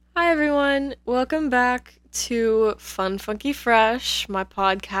everyone. Welcome back to Fun Funky Fresh, my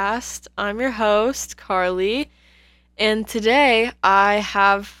podcast. I'm your host, Carly, and today I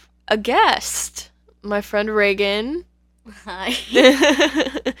have a guest, my friend Reagan. Hi.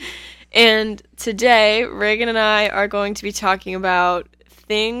 And today, Reagan and I are going to be talking about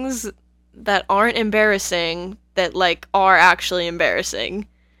things that aren't embarrassing that, are actually embarrassing.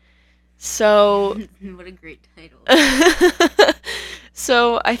 So... What a great title.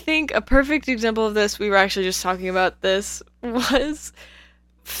 So I think a perfect example of this, we were actually just talking about this, was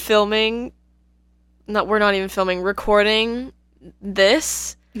filming, we're not even filming, recording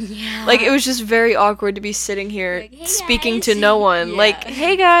this. Yeah. It was just very awkward to be sitting here Hey speaking guys. to no one. Yeah.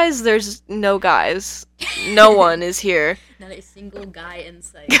 Hey guys, there's no guys. No one is here. Not a single guy in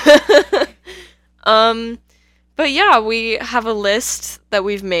sight. But yeah, we have a list that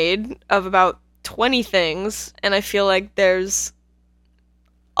we've made of about 20 things, and I feel like there's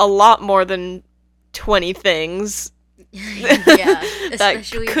a lot more than 20 things. Yeah,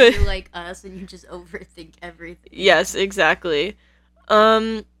 especially if you're like us and you just overthink everything. Yes, exactly.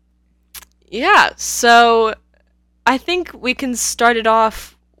 Yeah, so I think we can start it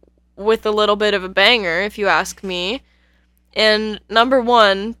off with a little bit of a banger, if you ask me. And number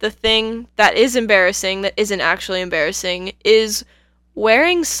one, the thing that is embarrassing, that isn't actually embarrassing, is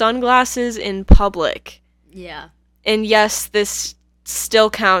wearing sunglasses in public. Yeah. And yes, this still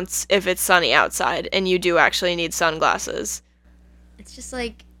counts if it's sunny outside and you do actually need sunglasses. It's just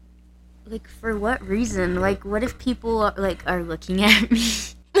like for what reason? What if people are looking at me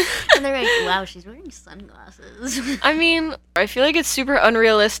and they're like, wow, she's wearing sunglasses. I mean, I feel like it's super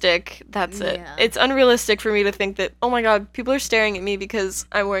unrealistic. That's it. Yeah. It's unrealistic for me to think that, oh my god, people are staring at me because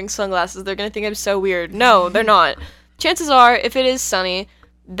I'm wearing sunglasses. They're going to think I'm so weird. No, they're not. Chances are, if it is sunny,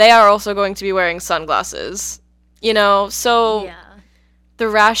 they are also going to be wearing sunglasses. So Yeah. the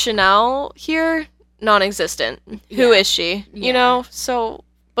rationale here, non-existent. Who is she? Yeah. So,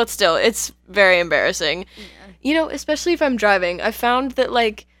 but still, it's very embarrassing. Yeah. Especially if I'm driving. I found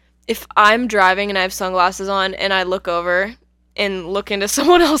that, if I'm driving and I have sunglasses on and I look over and look into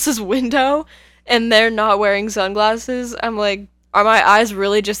someone else's window and they're not wearing sunglasses, I'm like, are my eyes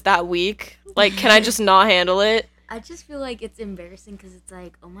really just that weak? Can I just not handle it? I just feel like it's embarrassing because it's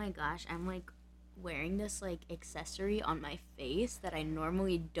like, oh my gosh, I'm wearing this accessory on my face that I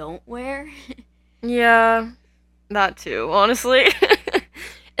normally don't wear. Yeah, that too, honestly.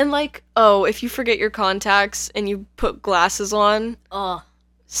 And if you forget your contacts and you put glasses on,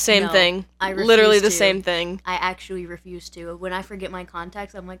 same thing. I refuse Literally the to. same thing. I actually refuse to. When I forget my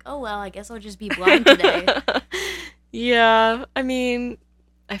contacts, I'm like, oh well, I guess I'll just be blind today. Yeah, I mean,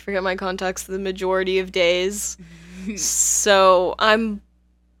 I forget my contacts the majority of days, so I'm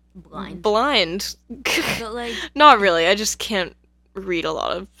blind. But not really. I just can't read a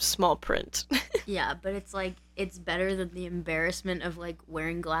lot of small print. Yeah, but it's better than the embarrassment of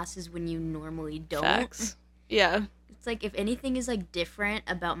wearing glasses when you normally don't. Facts. Yeah. It's if anything is different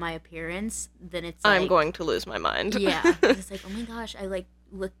about my appearance, then it's I'm going to lose my mind. Yeah. It's oh my gosh, I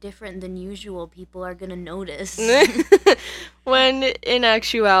look different than usual. People are gonna notice. When in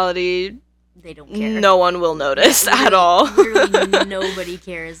actuality, they don't care. No one will notice at all. Literally nobody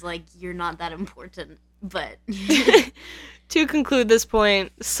cares. You're not that important. But to conclude this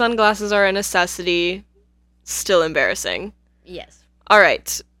point, sunglasses are a necessity. Still embarrassing. Yes. All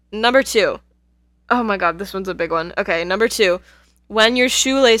right. Number 2. Oh my god, this one's a big one. Okay, number 2. When your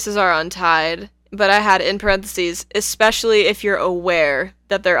shoelaces are untied, but I had in parentheses, especially if you're aware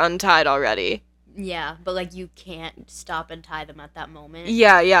that they're untied already. Yeah, but you can't stop and tie them at that moment.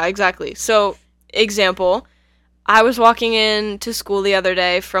 Yeah, exactly. So, example, I was walking in to school the other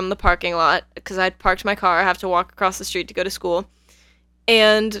day from the parking lot because I'd parked my car. I have to walk across the street to go to school.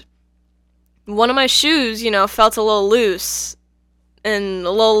 And one of my shoes, felt a little loose and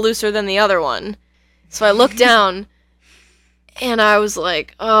a little looser than the other one. So I looked down and I was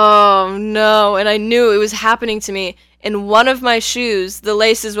like, oh no. And I knew it was happening to me. And one of my shoes, the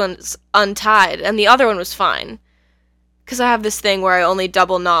laces was untied and the other one was fine. Because I have this thing where I only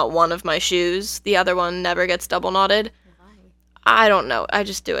double knot one of my shoes. The other one never gets double knotted. Why? I don't know. I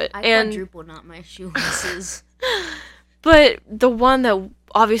just do it. I quadruple knot my shoelaces. But the one that,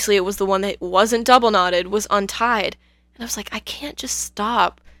 obviously it was the one that wasn't double knotted, was untied. And I was like, I can't just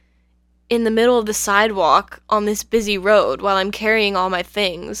stop in the middle of the sidewalk on this busy road while I'm carrying all my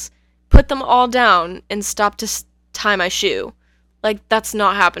things, put them all down, and stop to tie my shoe. That's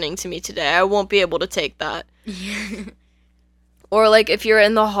not happening to me today. I won't be able to take that. Or, if you're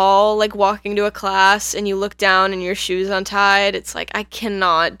in the hall, walking to a class, and you look down and your shoe's untied, it's I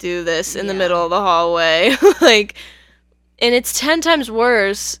cannot do this in the middle of the hallway. And it's 10 times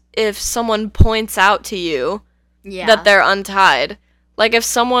worse if someone points out to you that they're untied. Like, if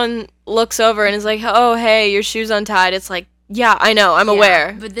someone looks over and is like, oh, hey, your shoe's untied, it's like, yeah, I know, I'm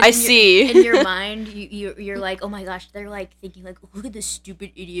aware. But then see. In your mind, you're like, oh my gosh, they're like thinking like, look at this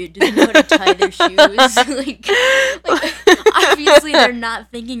stupid idiot, doesn't know how to tie their shoes. like obviously they're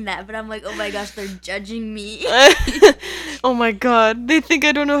not thinking that, but I'm like, oh my gosh, they're judging me. Oh my god, they think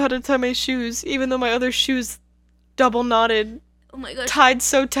I don't know how to tie my shoes, even though my other shoe's double knotted. Oh my gosh. Tied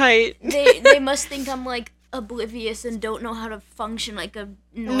so tight. They must think I'm like oblivious and don't know how to function like a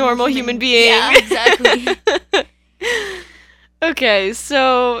normal human being. Yeah, exactly. Okay,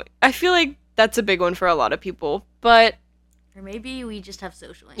 so I feel like that's a big one for a lot of people, but... Or maybe we just have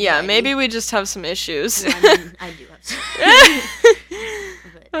social anxiety. Yeah, maybe we just have some issues. Well, I mean, I do have some.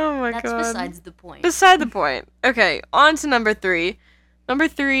 Oh my god. That's besides the point. Beside the point. Okay, on to number 3. Number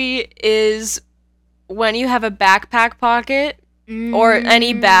 3 is when you have a backpack pocket or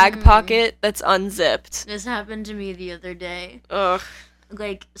any bag pocket that's unzipped. This happened to me the other day. Ugh.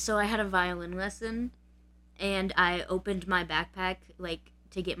 Like, so I had a violin lesson. And I opened my backpack, like,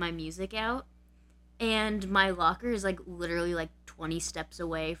 to get my music out. And my locker is, like, literally, like, 20 steps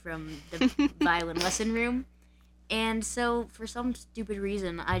away from the violin lesson room. And so, for some stupid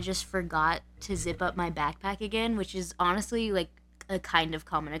reason, I just forgot to zip up my backpack again, which is honestly, like, a kind of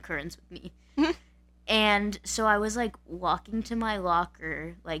common occurrence with me. And so I was, like, walking to my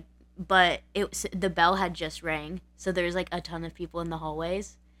locker, like, but the bell had just rang. So there's, like, a ton of people in the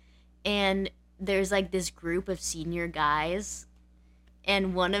hallways. And there's, like, this group of senior guys,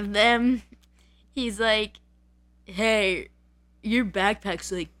 and one of them, he's like, hey, your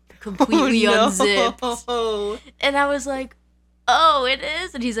backpack's, like, completely unzipped. And I was like, oh, it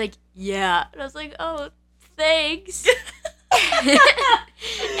is? And he's like, yeah. And I was like, oh, thanks.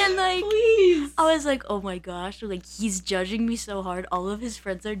 And, like, please. I was like, oh my gosh, like, he's judging me so hard. All of his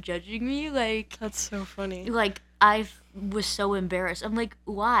friends are judging me, like. That's so funny. Like, I was so embarrassed. I'm like,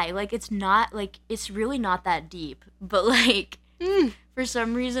 why? Like, it's not, like, it's really not that deep. But, like, for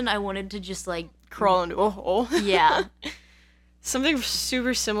some reason, I wanted to just, like... crawl into a hole. Yeah. Something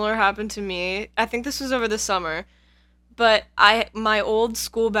super similar happened to me. I think this was over the summer. But my old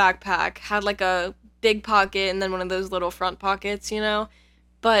school backpack had, like, a big pocket and then one of those little front pockets, you know?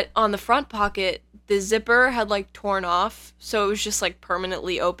 But on the front pocket, the zipper had, like, torn off. So it was just, like,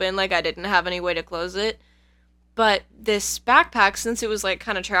 permanently open. Like, I didn't have any way to close it. But this backpack, since it was, like,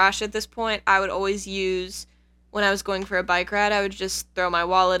 kind of trash at this point, I would always use, when I was going for a bike ride, I would just throw my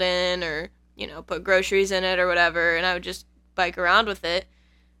wallet in or, you know, put groceries in it or whatever, and I would just bike around with it.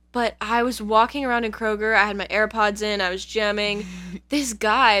 But I was walking around in Kroger, I had my AirPods in, I was jamming. This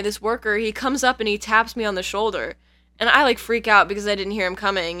guy, this worker, he comes up and he taps me on the shoulder. And I, like, freak out because I didn't hear him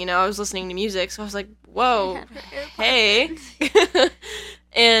coming, you know, I was listening to music, so I was like, whoa, hey.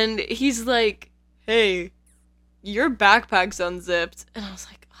 And he's like, hey, your backpack's unzipped. And I was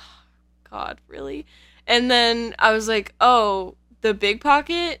like, oh, God, really? And then I was like, oh, the big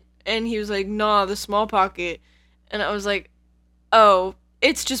pocket? And he was like, nah, the small pocket. And I was like, oh,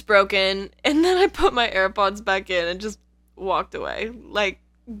 it's just broken. And then I put my AirPods back in and just walked away. Like,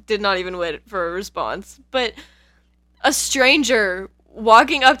 did not even wait for a response. But a stranger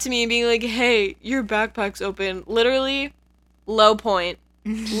walking up to me and being like, hey, your backpack's open. Literally, low point.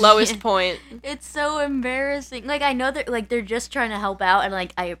 Lowest point. It's so embarrassing. Like, I know that, like, they're just trying to help out, and,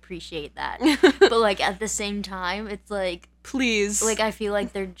 like, I appreciate that. But, like, at the same time, it's like, please. Like, I feel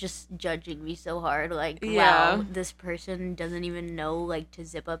like they're just judging me so hard. Like, yeah. Wow, this person doesn't even know, like, to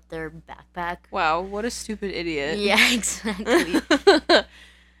zip up their backpack. Wow, what a stupid idiot. Yeah, exactly.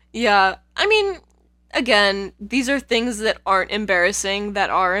 Yeah, I mean, again, these are things that aren't embarrassing,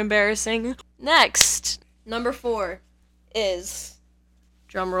 that are embarrassing. Next, number 4 is...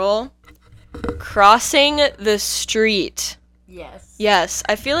 drum roll. Crossing the street. Yes. Yes.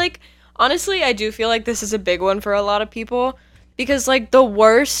 I feel like, honestly, I do feel like this is a big one for a lot of people. Because, like, the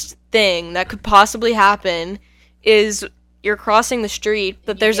worst thing that could possibly happen is you're crossing the street,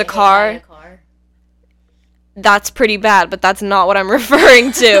 but there's a car. That's pretty bad, but that's not what I'm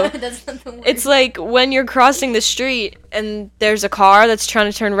referring to. That's not the word. It's like when you're crossing the street and there's a car that's trying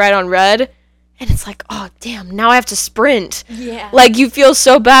to turn right on red. And it's like, oh, damn, now I have to sprint. Yeah. Like, you feel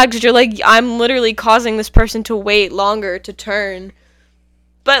so bad because you're like, I'm literally causing this person to wait longer to turn.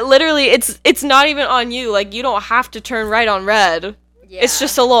 But literally, it's not even on you. Like, you don't have to turn right on red. Yeah. It's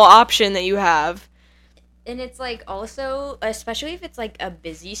just a little option that you have. And it's, like, also, especially if it's, like, a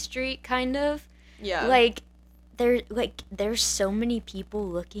busy street, kind of. Yeah. There's so many people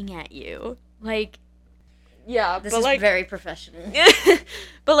looking at you. Like... Yeah, This but is like very professional.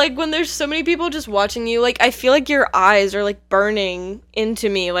 but like when there's so many people just watching you, like I feel like your eyes are like burning into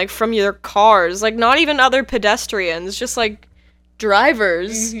me, like from your cars, like not even other pedestrians, just like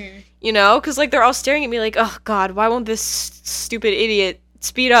drivers, you know, because like they're all staring at me like, oh god, why won't this stupid idiot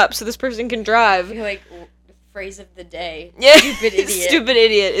speed up so this person can drive? You're like, phrase of the day. Yeah, Stupid idiot. Stupid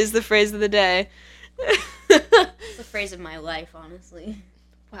idiot is the phrase of the day. It's the phrase of my life, honestly.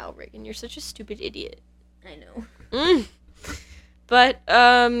 Wow, Reagan, you're such a stupid idiot. I know. But,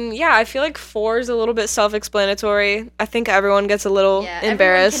 yeah, I feel like 4 is a little bit self-explanatory. I think everyone gets a little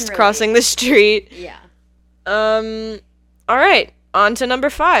embarrassed crossing the street. Yeah. Alright, on to number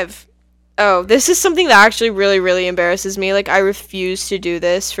 5. Oh, this is something that actually really, really embarrasses me. Like, I refuse to do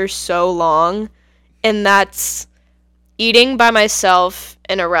this for so long, and that's eating by myself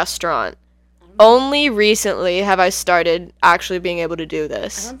in a restaurant. Only recently have I started actually being able to do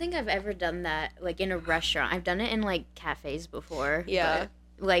this. I don't think I've ever done that, like, in a restaurant. I've done it in, like, cafes before. Yeah.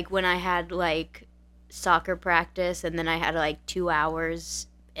 But, like, when I had, like, soccer practice, and then I had, like, 2 hours,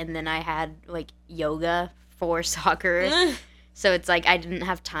 and then I had, like, yoga for soccer. So it's, like, I didn't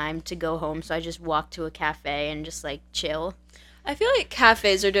have time to go home, so I just walked to a cafe and just, like, chill. I feel like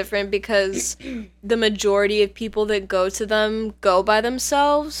cafes are different because the majority of people that go to them go by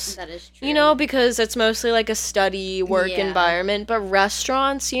themselves. That is true. You know, because it's mostly like a study work environment. But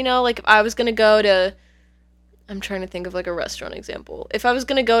restaurants, you know, like if I was going to go to... I'm trying to think of like a restaurant example. If I was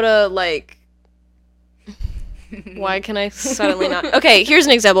going to go to like... Why can I suddenly not... Okay, here's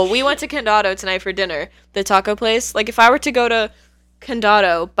an example. We went to Condado tonight for dinner, the taco place. Like if I were to go to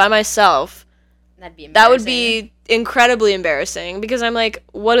Condado by myself... That'd be embarrassing. That would be incredibly embarrassing because I'm like,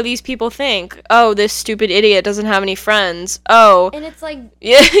 what do these people think? Oh, this stupid idiot doesn't have any friends. Oh. And it's like,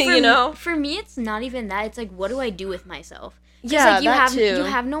 yeah, you know? For me, it's not even that. It's like, what do I do with myself? Yeah, like, that too. You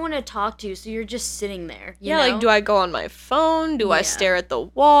have no one to talk to, so you're just sitting there. You know? Like, do I go on my phone? Do I stare at the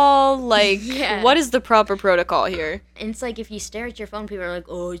wall? Like, what is the proper protocol here? And it's like, if you stare at your phone, people are like,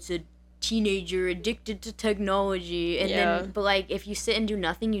 oh, it's a teenager addicted to technology. And then, but like, if you sit and do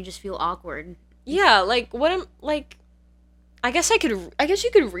nothing, you just feel awkward. Yeah, like, what am, like, I guess you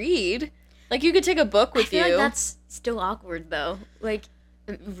could read. Like, you could take a book with you. I feel like that's still awkward, though. Like,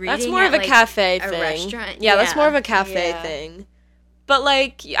 reading that's more of a cafe thing. A restaurant. Yeah, that's more of a cafe thing. But,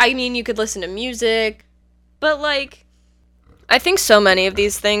 like, I mean, you could listen to music. But, like, I think so many of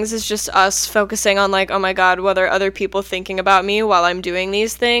these things is just us focusing on, like, oh my god, what are other people thinking about me while I'm doing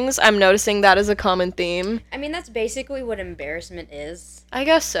these things? I'm noticing that as a common theme. I mean, that's basically what embarrassment is. I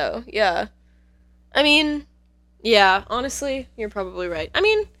guess so, yeah. I mean, yeah, honestly, you're probably right. I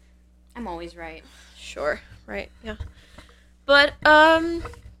mean... I'm always right. Sure, right, yeah. But,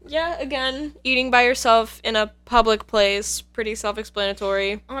 yeah, again, eating by yourself in a public place, pretty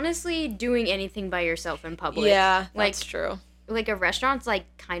self-explanatory. Honestly, doing anything by yourself in public. Yeah, that's true. Like, a restaurant's, like,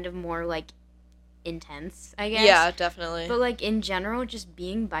 kind of more, like, intense, I guess. Yeah, definitely. But, like, in general, just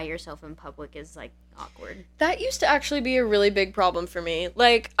being by yourself in public is, like, awkward. That used to actually be a really big problem for me.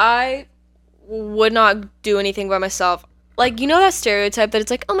 Like, I would not do anything by myself. Like, you know that stereotype that it's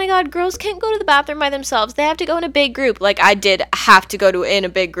like, oh my god, girls can't go to the bathroom by themselves. They have to go in a big group. Like, I did have to go in a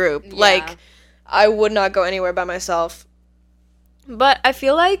big group. Yeah. Like, I would not go anywhere by myself. But I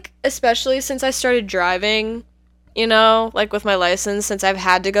feel like, especially since I started driving, you know, like with my license, since I've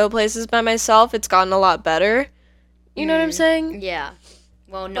had to go places by myself, it's gotten a lot better. You know what I'm saying? Yeah.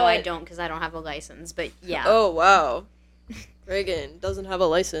 Well, no, I don't, because I don't have a license, but yeah. Oh, wow. Reagan doesn't have a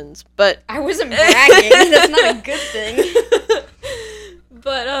license, but... I wasn't bragging. That's not a good thing.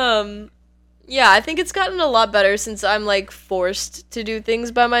 But, yeah, I think it's gotten a lot better since I'm, like, forced to do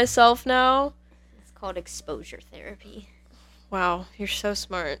things by myself now. It's called exposure therapy. Wow, you're so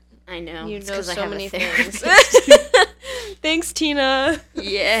smart. I know. You know so many things. Thanks, Tina.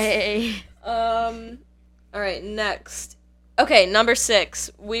 Yay. Alright, next. Okay, number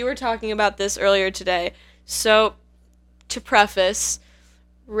 6. We were talking about this earlier today. So... To preface,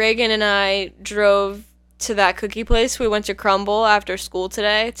 Reagan and I drove to that cookie place. We went to Crumble after school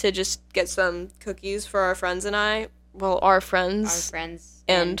today to just get some cookies for our friends and I. Well, our friends. Our friends.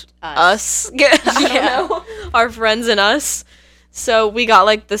 And us. I don't know. Our friends and us. So we got,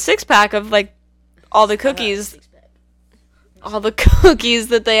 like, the 6-pack of, like, all the cookies. All the cookies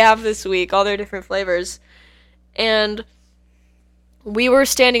that they have this week. All their different flavors. And we were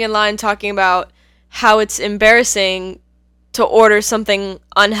standing in line talking about how it's embarrassing to order something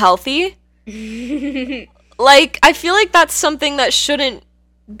unhealthy. Like, I feel like that's something that shouldn't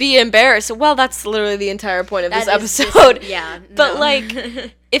be embarrassed. Well, that's literally the entire point of this episode. But,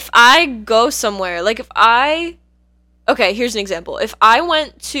 like, if I go somewhere, like, okay, here's an example. If I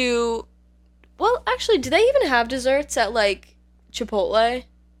went to, Well, actually, do they even have desserts at, like, Chipotle?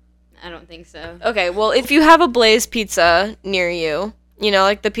 I don't think so. Okay, well, if you have a Blaze Pizza near you, you know,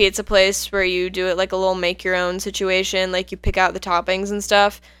 like the pizza place where you do it like a little make-your-own situation, like you pick out the toppings and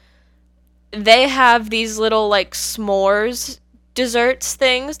stuff, they have these little, like, s'mores desserts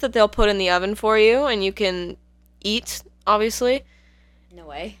things that they'll put in the oven for you, and you can eat, obviously. No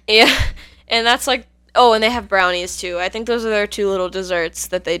way. Yeah, and that's like, oh, and they have brownies too. I think those are their 2 little desserts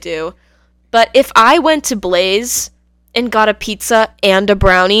that they do. But if I went to Blaze and got a pizza and a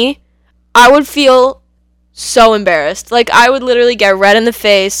brownie, I would feel so embarrassed. Like, I would literally get red in the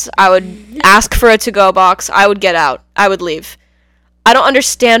face. I would ask for a to-go box. I would get out. I would leave. I don't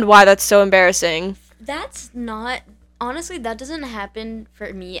understand why that's so embarrassing. That's not... Honestly, that doesn't happen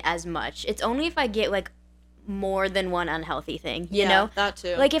for me as much. It's only if I get, like, more than one unhealthy thing, you know? That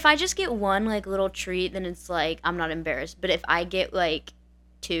too. Like, if I just get one, like, little treat, then it's, like, I'm not embarrassed. But if I get, like,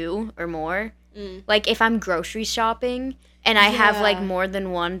 2 or more, like, if I'm grocery shopping and I have, like, more than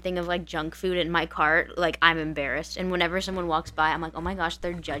one thing of, like, junk food in my cart, like, I'm embarrassed. And whenever someone walks by, I'm like, oh my gosh,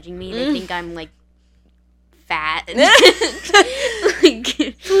 they're judging me. They think I'm, like, fat. Like,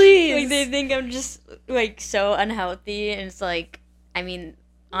 please. Like, they think I'm just, like, so unhealthy. And it's like, I mean...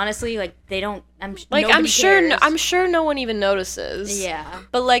 Honestly, like, they don't... I'm sure no one even notices. Yeah.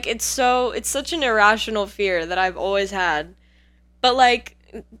 But, like, it's such an irrational fear that I've always had. But, like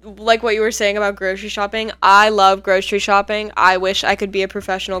what you were saying about grocery shopping, I love grocery shopping. I wish I could be a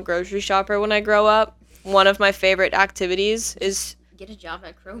professional grocery shopper when I grow up. One of my favorite activities is... Get a job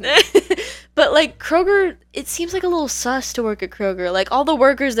at Kroger. But, like, Kroger, it seems like a little sus to work at Kroger. Like, all the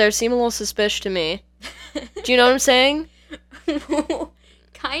workers there seem a little suspicious to me. Do you know what I'm saying?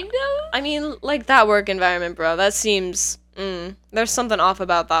 Kind of? I mean, like, that work environment, bro. That seems... there's something off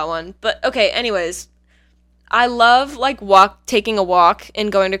about that one. But, okay, anyways. I love, like, taking a walk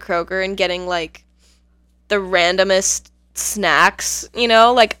and going to Kroger and getting, like, the randomest snacks, you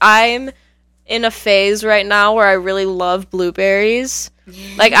know? Like, I'm in a phase right now where I really love blueberries.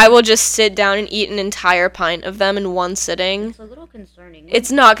 Like, I will just sit down and eat an entire pint of them in one sitting. It's a little concerning.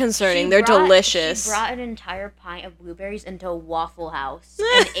 It's not concerning. They're delicious. She brought an entire pint of blueberries into a Waffle House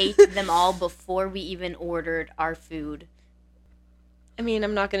and ate them all before we even ordered our food. I mean,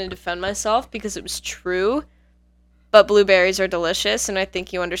 I'm not going to defend myself because it was true, but blueberries are delicious, and I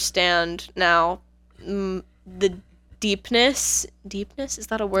think you understand now the deepness. Deepness? Is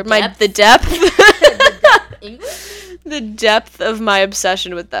that a word? The depth. English? The depth of my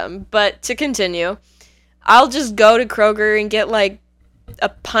obsession with them. But to continue, I'll just go to Kroger and get, like, a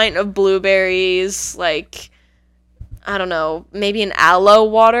pint of blueberries, like, I don't know, maybe an aloe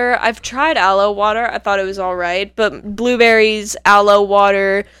water. I've tried aloe water. I thought it was all right. But blueberries, aloe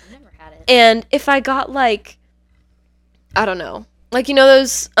water. I've never had it. And if I got, like, I don't know, like, you know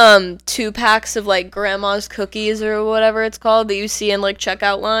those 2 packs of, like, grandma's cookies or whatever it's called that you see in, like,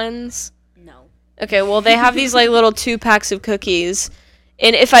 checkout lines? No. Okay, well, they have these, like, little 2 packs of cookies.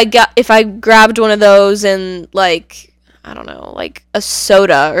 And if I grabbed one of those and, like, I don't know, like a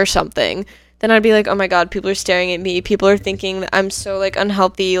soda or something, then I'd be like, oh my god, people are staring at me. People are thinking that I'm so, like,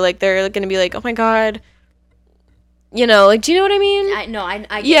 unhealthy. Like, they're going to be like, oh my god. You know, like, do you know what I mean?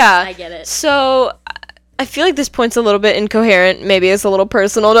 I get it. So, I feel like this point's a little bit incoherent. Maybe it's a little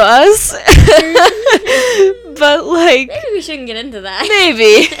personal to us. But, like... Maybe we shouldn't get into that.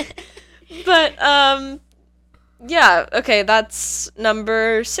 Maybe. But, yeah, okay, that's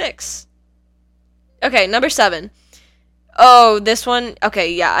number 6. Okay, number 7. Oh, this one,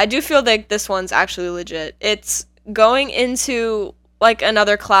 okay, yeah, I do feel like this one's actually legit. It's going into, like,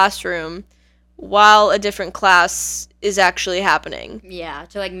 another classroom while a different class is actually happening. Yeah,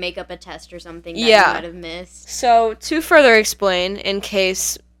 to, like, make up a test or something that you might have missed. So, to further explain, in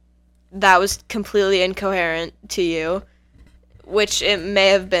case that was completely incoherent to you, which it may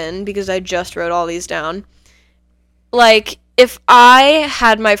have been because I just wrote all these down. Like, if I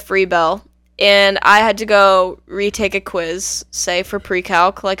had my free bell and I had to go retake a quiz, say for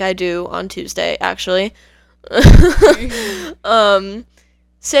pre-calc, like I do on Tuesday, actually.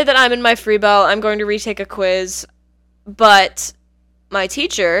 Say that I'm in my free bell, I'm going to retake a quiz, but my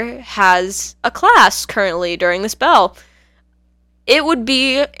teacher has a class currently during this bell. It would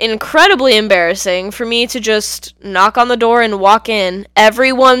be incredibly embarrassing for me to just knock on the door and walk in.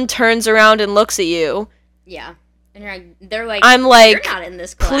 Everyone turns around and looks at you. Yeah. And they're like, I'm like, you're not in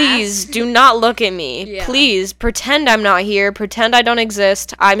this class. Please do not look at me. Yeah. Please pretend I'm not here. Pretend I don't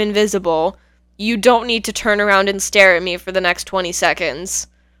exist. I'm invisible. You don't need to turn around and stare at me for the next 20 seconds.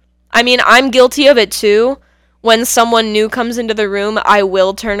 I mean, I'm guilty of it too. When someone new comes into the room, I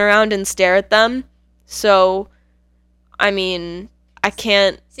will turn around and stare at them. So, I mean, I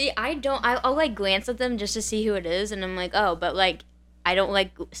can't. See, I'll like glance at them just to see who it is, and I'm like, oh, but like I don't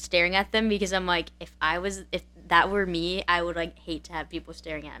like staring at them because I'm like, if that were me, I would like hate to have people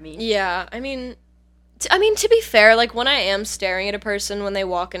staring at me. Yeah, I mean, to be fair, like when I am staring at a person when they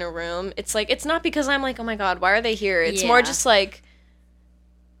walk in a room, it's like it's not because I'm like, oh my god, why are they here? It's more just like,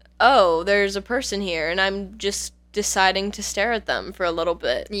 oh, there's a person here, and I'm just deciding to stare at them for a little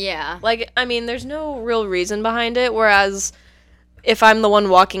bit. Yeah. Like, I mean, there's no real reason behind it, whereas if I'm the one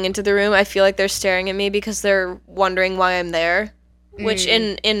walking into the room, I feel like they're staring at me because they're wondering why I'm there, which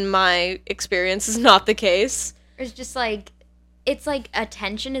in my experience is not the case. It's just like, it's like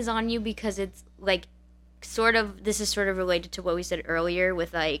attention is on you because it's like this is sort of related to what we said earlier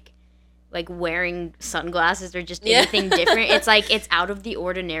with like wearing sunglasses or just anything different. It's like it's out of the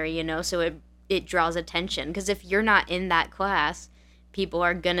ordinary, you know, so it draws attention because if you're not in that class, people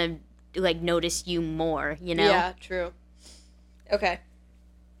are gonna like notice you more, you know. Yeah, true. Okay.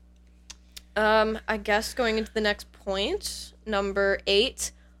 I guess going into the next point, number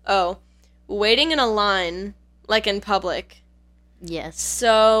 8. Oh, waiting in a line, like in public. Yes.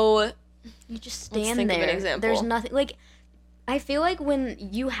 So you just stand let's think there. Of an example. There's nothing like. I feel like when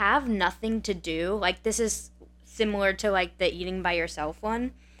you have nothing to do, like this is similar to like the eating by yourself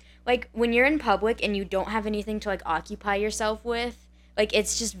one. Like when you're in public and you don't have anything to like occupy yourself with, like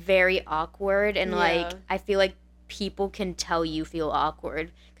it's just very awkward and like I feel like people can tell you feel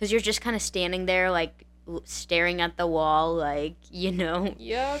awkward because you're just kind of standing there like staring at the wall, like, you know.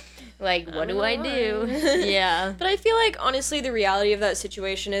 Yep. Like, what do I do? Yeah. But I feel like, honestly, the reality of that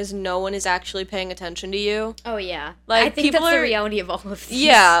situation is no one is actually paying attention to you. Oh, yeah. Like, I think that's the reality of all of these.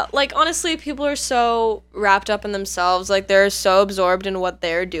 Yeah. Like, honestly, people are so wrapped up in themselves. Like, they're so absorbed in what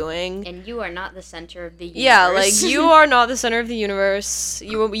they're doing. And you are not the center of the universe. Yeah, like, you are not the center of the universe.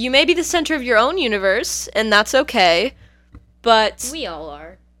 You may be the center of your own universe, and that's okay. But... we all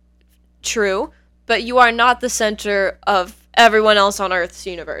are. True. But you are not the center of everyone else on Earth's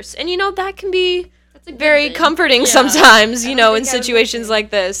universe. And, you know, that can be very comforting sometimes, you know, in situations like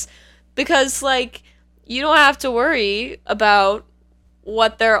this. Because, like, you don't have to worry about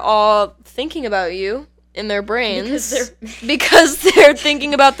what they're all thinking about you in their brains. Because they're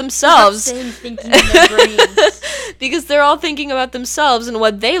thinking about themselves. Thinking in their brains. Because they're all thinking about themselves and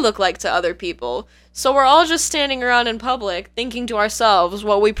what they look like to other people. So we're all just standing around in public thinking to ourselves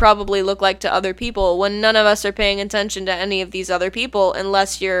what we probably look like to other people when none of us are paying attention to any of these other people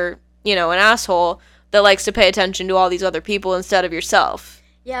unless you're, you know, an asshole that likes to pay attention to all these other people instead of yourself.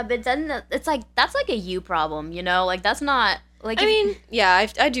 Yeah, but then it's like, that's like a you problem, you know? Like, that's not, like... I mean, yeah,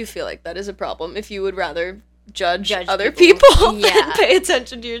 I do feel like that is a problem if you would rather judge other people than pay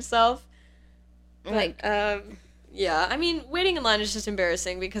attention to yourself. But, like, yeah, I mean, waiting in line is just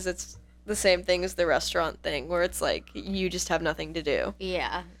embarrassing because it's the same thing as the restaurant thing where it's like you just have nothing to do.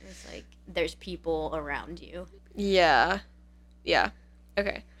 Yeah, it's like there's people around you. Yeah.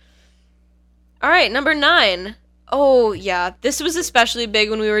 Okay. All right, number 9. Oh, yeah, this was especially big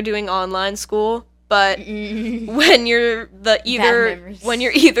when we were doing online school, but when you're either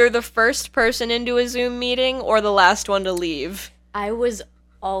the first person into a Zoom meeting or the last one to leave. I was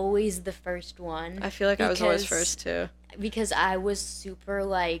always the first one. I feel like I was always first too. Because I was super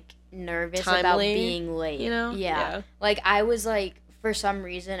like nervous Timely, about being late, you know? Yeah. Like I was like, for some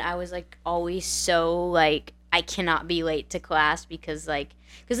reason I was like always so like I cannot be late to class because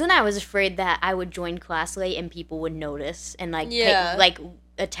then I was afraid that I would join class late and people would notice and like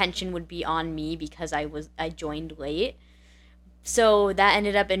attention would be on me because I joined late. So that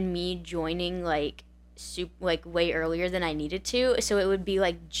ended up in me joining like way earlier than I needed to, so it would be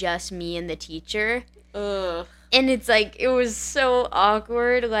like just me and the teacher. Ugh. And it's like, it was so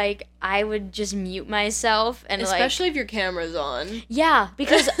awkward. Like, I would just mute myself and especially if your camera's on. Yeah,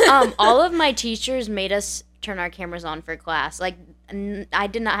 because all of my teachers made us turn our cameras on for class. Like, I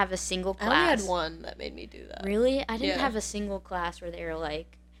did not have a single class. I only had one that made me do that. Really? I didn't have a single class where they were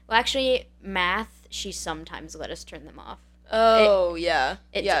like... Well, actually, math, she sometimes let us turn them off. Oh, yeah.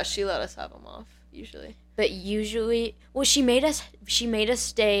 She let us have them off, usually. But usually, well, she made us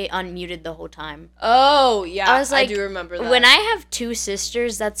stay unmuted the whole time. Oh, yeah, I was like, I do remember that. When I have 2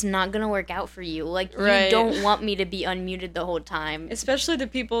 sisters, that's not gonna work out for you. Like, you don't want me to be unmuted the whole time. Especially the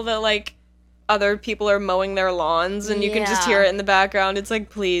people that, like, other people are mowing their lawns, and you can just hear it in the background. It's like,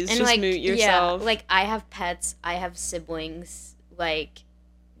 please, and just mute yourself. Yeah, like, I have pets, I have siblings, like,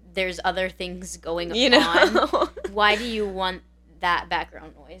 there's other things going on. Why do you want that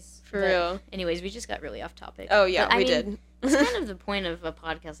background noise? For real. Anyways, we just got really off topic. Oh, yeah, we did. It's kind of the point of a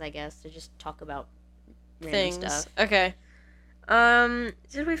podcast, I guess, to just talk about random stuff. Okay.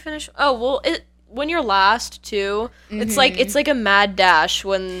 Did we finish? Oh, well, when you're last too, it's like a mad dash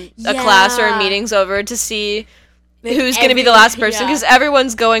when a Yeah. class or a meeting's over to see Like, who's going to be the last person, yeah. because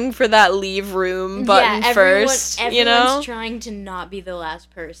everyone's going for that leave room button first, you know? Everyone's trying to not be the last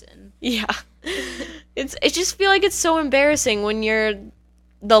person. Yeah. I just feel like it's so embarrassing when you're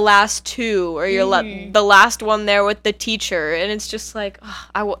the last two, or you're the last one there with the teacher, and it's just like,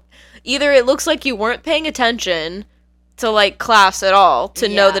 either it looks like you weren't paying attention to, like, class at all to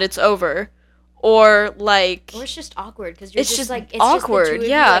know that it's over, or it's just awkward, because you're just like, it's awkward, just the two of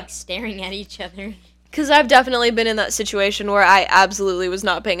you, like, staring at each other. Because I've definitely been in that situation where I absolutely was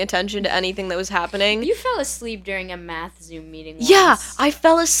not paying attention to anything that was happening. You fell asleep during a math Zoom meeting once. Yeah, I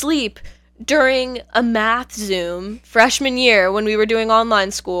fell asleep during a math Zoom freshman year when we were doing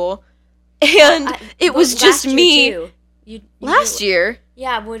online school. And it was just me. Last year?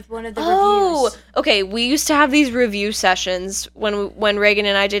 Yeah, with one of the reviews. reviews. Okay, we used to have these review sessions when Reagan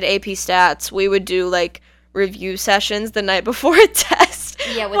and I did AP Stats. We would do, like, review sessions the night before a test.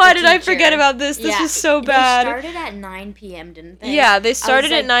 Yeah, with Why the did I teacher. forget about this? This was so bad. They started at 9 p.m., didn't they? Yeah, they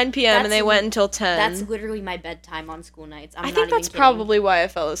started at 9 p.m. and they went until 10. That's literally my bedtime on school nights. I think that's probably why I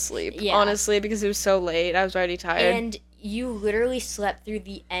fell asleep, honestly, because it was so late. I was already tired. And you literally slept through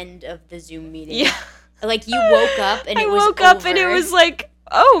the end of the Zoom meeting. Yeah. Like, you woke up and it was over. I woke up and it was like,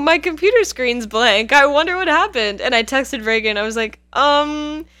 oh, my computer screen's blank. I wonder what happened. And I texted Reagan. I was like,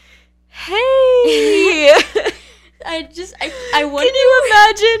 hey. I wonder. Can you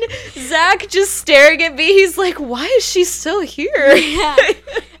imagine Zach just staring at me? He's like, why is she still here? Yeah.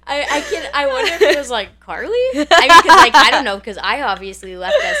 I wonder if it was like Carly. I mean, because like I don't know, because I obviously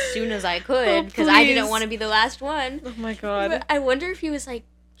left as soon as I could because I didn't want to be the last one. Oh my god! But I wonder if he was like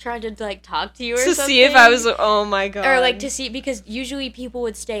trying to like talk to you or to something. See if I was. Oh my god! Or like to see, because usually people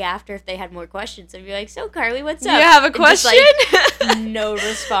would stay after if they had more questions and be like, "So Carly, what's up? You have a question?" Just, like, no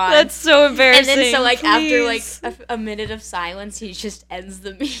response. That's so embarrassing. And then so like please. after like a minute of silence, he just ends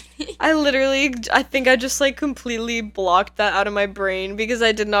the meeting. I think I just like completely blocked that out of my brain because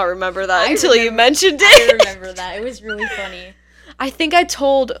I did not remember that until you mentioned it. I remember that. It was really funny. I think I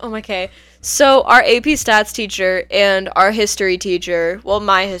told. Oh, okay. So our AP Stats teacher and our history teacher, well,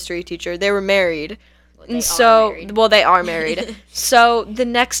 my history teacher, they were married. They are married. So the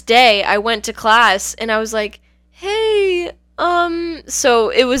next day I went to class and I was like, hey, so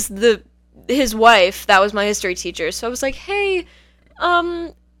it was his wife, that was my history teacher. So I was like, hey,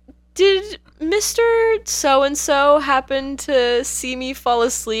 did Mr. So-and-so happen to see me fall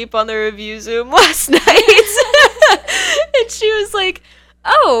asleep on the review Zoom last night? And she was like,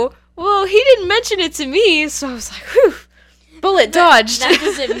 oh, well, he didn't mention it to me. So I was like, whew, bullet dodged. That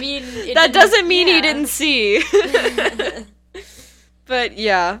doesn't mean he didn't see. But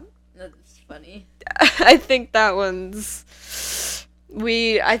yeah. That's funny. I think that one's...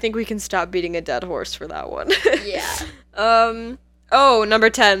 I think we can stop beating a dead horse for that one. Yeah. Oh, number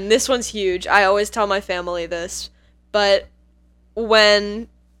 10. This one's huge. I always tell my family this. But when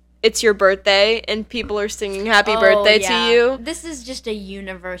it's your birthday and people are singing happy birthday to you. This is just a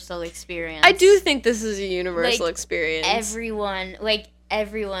universal experience. I do think this is a universal experience.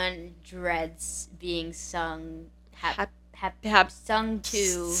 Everyone dreads being sung sung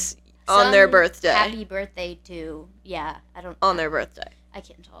to on their birthday. Happy birthday to. Yeah, on their birthday. I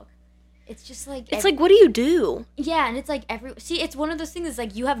can't talk. It's just like... It's like, what do you do? Yeah, and it's like see, it's one of those things that's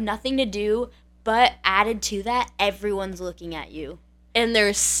like you have nothing to do, but added to that, everyone's looking at you. And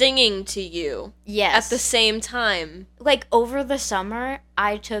they're singing to you. Yes. At the same time. Like, over the summer,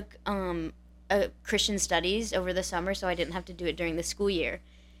 I took Christian studies over the summer, so I didn't have to do it during the school year.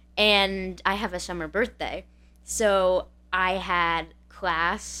 And I have a summer birthday. So I had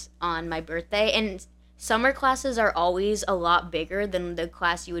class on my birthday, and summer classes are always a lot bigger than the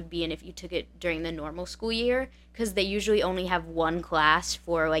class you would be in if you took it during the normal school year, because they usually only have one class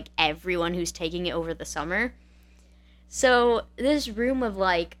for, like, everyone who's taking it over the summer. So this room of,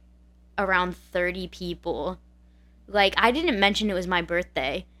 like, around 30 people, like, I didn't mention it was my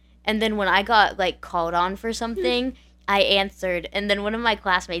birthday. And then when I got, like, called on for something, I answered. And then one of my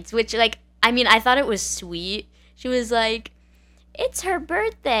classmates, which, like, I mean, I thought it was sweet. She was like, it's her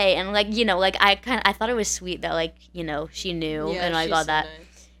birthday. And, like, you know, like, I thought it was sweet that, like, you know, she knew. Yeah, and I got so that.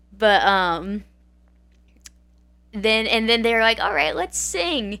 Nice. But, then they were like, all right, let's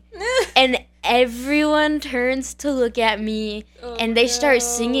sing. And everyone turns to look at me, and they start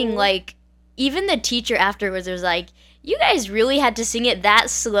singing, like, even the teacher afterwards was like, you guys really had to sing it that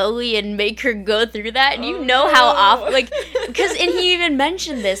slowly and make her go through that? And you know how awful, like, because, and he even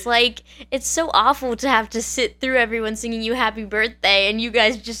mentioned this, like, it's so awful to have to sit through everyone singing you happy birthday, and you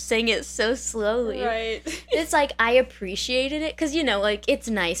guys just sang it so slowly. Right. It's like, I appreciated it, because, you know, like, it's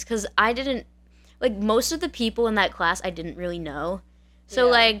nice, because I didn't, like, most of the people in that class I didn't really know. So,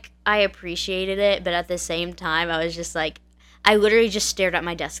 Yeah. like, I appreciated it, but at the same time, I was just, like, I literally just stared at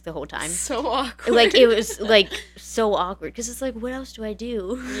my desk the whole time. So awkward. Like, it was, like, so awkward, because it's like, what else do I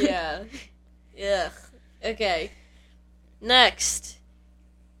do? Yeah. Ugh. Okay. Next.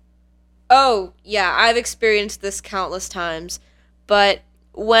 Oh, yeah, I've experienced this countless times, but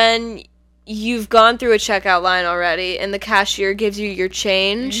when you've gone through a checkout line already and the cashier gives you your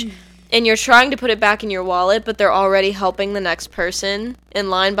change and you're trying to put it back in your wallet, but they're already helping the next person in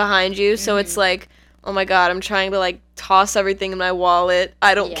line behind you, so it's like, oh my god, I'm trying to, like, toss everything in my wallet.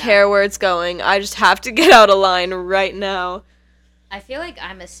 I don't care where it's going. I just have to get out of line right now. I feel like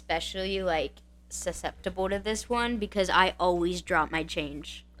I'm especially, like, susceptible to this one because I always drop my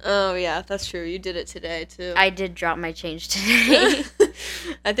change. Oh, yeah, that's true. You did it today, too. I did drop my change today.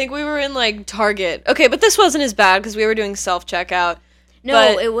 I think we were in, like, Target. Okay, but this wasn't as bad because we were doing self-checkout. No,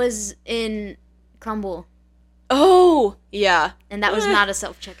 but... it was in Crumble. Oh, yeah. And that was not a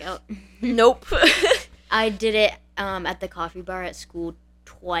self-checkout. Nope. I did it at the coffee bar at school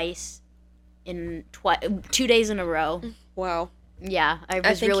twice in 2 days in a row. Wow. Yeah, I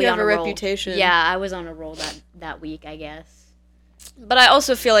was think really you have on a roll. Reputation. Yeah, I was on a roll that week, I guess. But I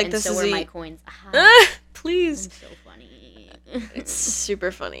also feel like And this so is were my coins. Please. I'm so funny. It's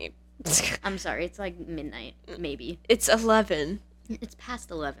super funny. I'm sorry, it's like midnight, maybe. It's 11. It's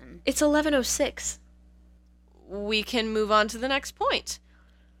past 11. It's 11:06. We can move on to the next point,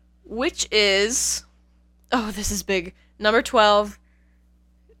 which is... Oh, this is big. Number 12,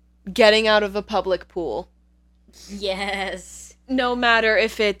 getting out of a public pool. Yes. No matter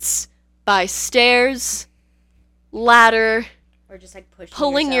if it's by stairs, ladder, or just like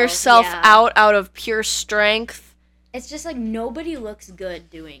pulling yourself out of pure strength. It's just like nobody looks good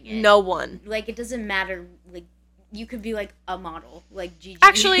doing it. No one. Like, it doesn't matter. Like, you could be like a model, like Gigi.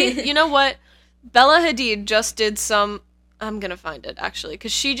 Actually, you know what? Bella Hadid just did some... I'm gonna find it, actually,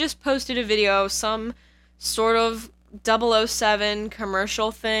 because she just posted a video, some sort of 007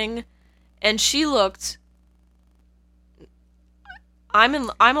 commercial thing, and she looked...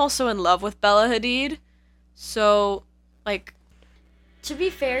 I'm also in love with Bella Hadid, so, like... To be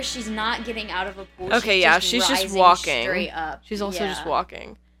fair, she's not getting out of a pool. Okay, she's just walking. Straight up. She's also just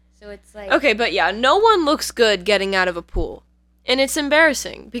walking. So it's like... Okay, but yeah, no one looks good getting out of a pool. And it's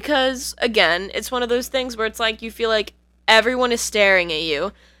embarrassing because, again, it's one of those things where it's like you feel like everyone is staring at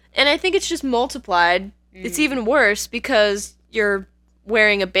you. And I think it's just multiplied. It's even worse because you're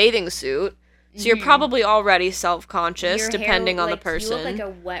wearing a bathing suit. So you're probably already self-conscious, depending on the person. You look like a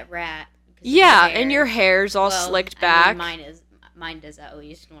wet rat. Yeah, and your hair's all slicked back. Mine does at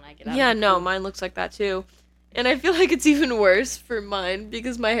least when I get out. Yeah, no, mine looks like that too. And I feel like it's even worse for mine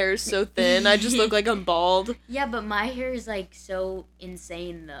because my hair is so thin. I just look like I'm bald. Yeah, but my hair is like so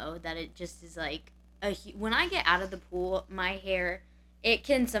insane though that it just is like when I get out of the pool, my hair, it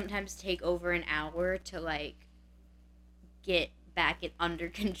can sometimes take over an hour to like get back under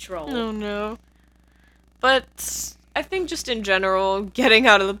control. Oh no. But I think just in general, getting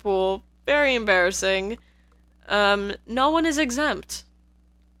out of the pool, very embarrassing. No one is exempt.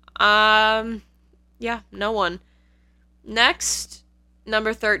 Yeah, no one. Next,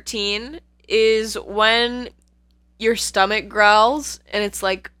 number 13, is when your stomach growls and it's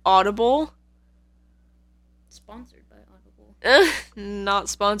like audible. Sponsored by Audible. Not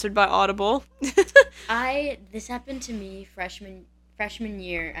sponsored by Audible. This happened to me freshman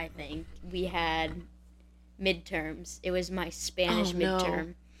year, I think. We had midterms. It was my Spanish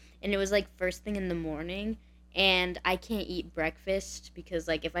midterm. And it was like first thing in the morning. And I can't eat breakfast because,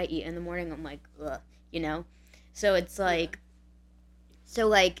 like, if I eat in the morning, I'm like, ugh, you know? So it's like,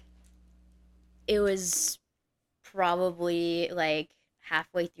 it was probably, like,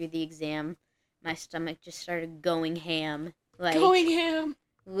 halfway through the exam, my stomach just started going ham. Like, going ham.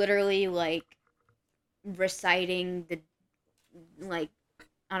 Literally, like, reciting the, like,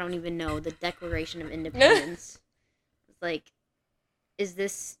 I don't even know, the Declaration of Independence. It's like, is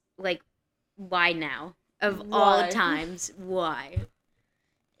this, like, why now? Of all times, why?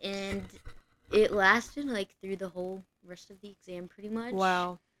 And it lasted, like, through the whole rest of the exam, pretty much.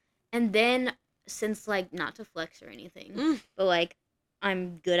 Wow. And then, since, like, not to flex or anything, but, like,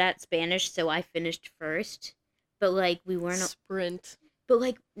 I'm good at Spanish, so I finished first. But, like, we weren't... Sprint. But,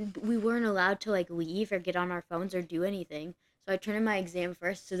 like, we weren't allowed to, like, leave or get on our phones or do anything. So I turned in my exam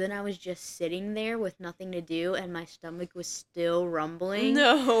first, so then I was just sitting there with nothing to do, and my stomach was still rumbling.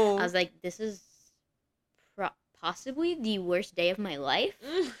 No. I was like, this is... possibly the worst day of my life.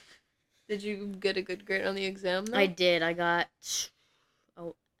 Did you get a good grade on the exam, though? I did. I got...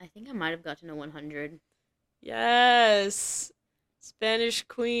 I think I might have gotten a 100. Yes. Spanish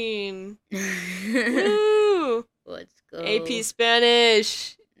queen. Woo! Let's AP go.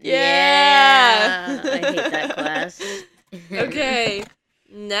 Spanish. Yeah. Yeah. I hate that class. Okay.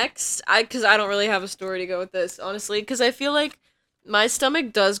 Next, cuz I don't really have a story to go with this, honestly, cuz I feel like my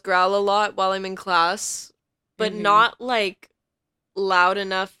stomach does growl a lot while I'm in class, but Mhm. not like loud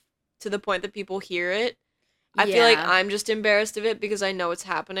enough to the point that people hear it. I feel like Yeah. I'm just embarrassed of it because I know it's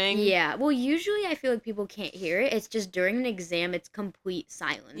happening. Yeah. Well, usually I feel like people can't hear it. It's just during an exam, it's complete Yeah,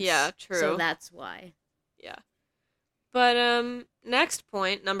 silence. So true. that's why. Yeah. But next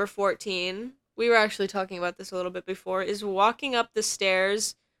point, number 14. We were actually talking about this a little bit before, is walking up the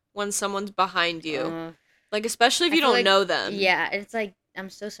stairs when someone's behind you. Uh, Like especially if I you feel don't like, know them. yeah, it's like, I'm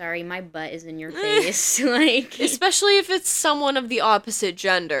so sorry, my butt is in your face. Like, Especially if it's someone of the opposite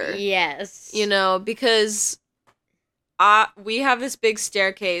gender. You yes. know, because we have this big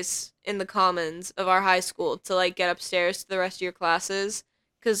staircase in the commons of our high school to like get upstairs to the rest of your classes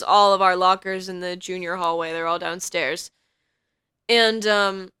because all of our lockers in the junior hallway, they're all downstairs. And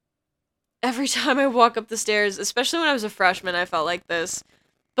every time I walk up the stairs, especially when I was a freshman, I felt like this.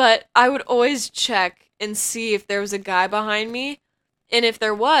 But I would always check and see if there was a guy behind me. And if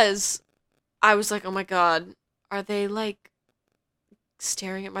there was, I was like, "Oh my god, are they like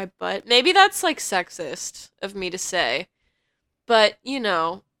staring at my butt?" Maybe that's like sexist of me to say. But, you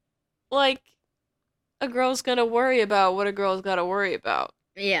know, like a girl's gonna worry about what a girl's gotta worry about.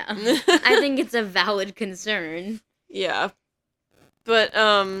 Yeah. I think it's a valid concern. Yeah. But,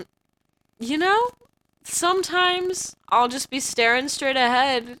 you know, sometimes I'll just be staring straight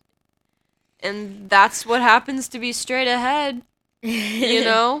ahead, and that's what happens to be straight ahead, you And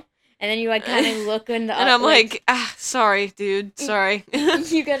know? then you like kind of look in the And I'm like like, sorry, dude, sorry.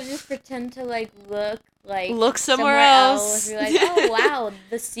 you gotta just pretend to like look like Look somewhere somewhere else. else. You're like, oh wow,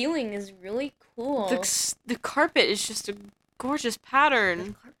 the ceiling is really cool. The carpet is just a gorgeous The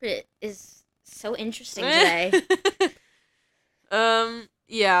pattern. carpet is so interesting today.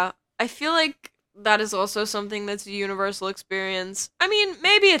 Yeah. I feel like that is also something that's a universal experience. I mean,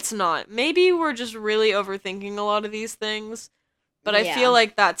 maybe it's not. Maybe we're just really overthinking a lot of these things. But I feel Yeah.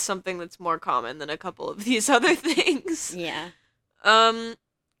 like that's something that's more common than a couple of these other things. Yeah. Um,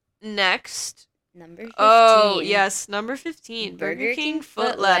 next. Number 15. Oh, yes, number 15. Burger Burger King King foot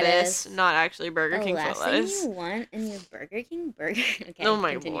foot lettuce. lettuce. Not actually Burger The King foot last thing lettuce. you want in your Burger King burger. Okay, Oh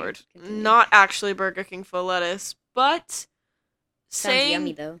my continue. lord. Continue. Not actually Burger King full lettuce, but Sounds yummy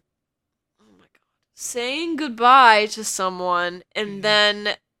saying though. oh my god. Saying goodbye to someone and Mhm.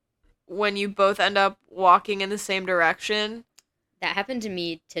 then when you both end up walking in the same direction. That happened to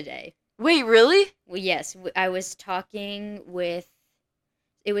me today. Wait, really? Well, yes, I was talking with.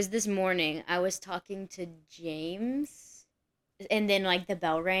 It was this morning. I was talking to James, and then like the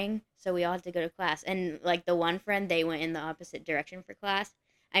bell rang, so we all had to go to class. And like the one friend, they went in the opposite direction for class.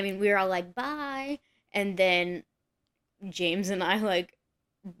 I mean, we were all like bye, and then James and I like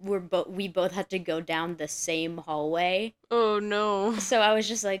we both had to go down the same hallway. Oh no. So I was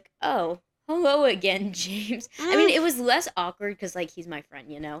just like, "Oh, hello again, James." I mean, it was less awkward cuz like he's my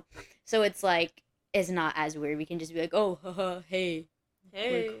friend, you know. So it's like it's not as weird. We can just be like, "Oh, haha, hey.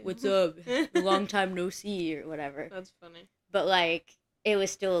 Hey. Like, what's up? Long time no see or whatever." That's funny. But like it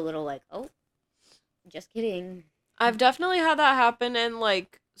was still a little like, "Oh, just kidding." I've definitely had that happen in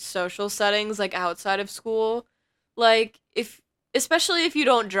like social settings, like outside of school. Like if especially if you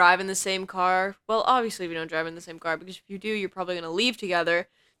don't drive in the same car. Well, obviously if you don't drive in the same car because if you do, you're probably going to leave together.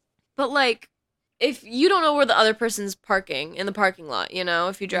 But like if you don't know where the other person's parking in the parking lot, you know,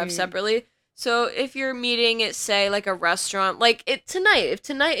 if you drive Mm. separately. So if you're meeting at say like a restaurant, like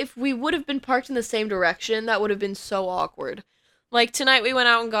if we would have been parked in the same direction, that would have been so awkward. Like tonight we went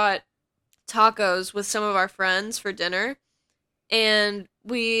out and got tacos with some of our friends for dinner, and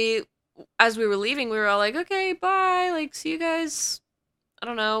we as we were leaving we were all like, okay, bye, like see you guys, I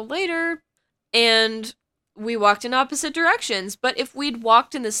don't know, later. And we walked in opposite directions, but if we'd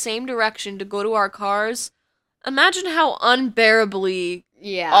walked in the same direction to go to our cars, imagine how unbearably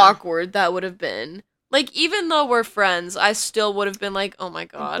Yeah. awkward that would have been. Like even though we're friends, I still would have been like, oh my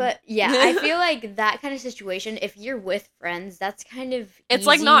god. But yeah, I feel like that kind of situation, if you're with friends, that's kind of it's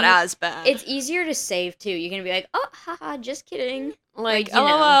like not easy. as bad. It's easier to save too. You can be like, "Oh, haha, just kidding." like you know.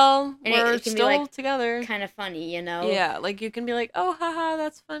 lol, And we're it can be, still like, together. Kind of funny, you know. Yeah, like you can be like, oh haha,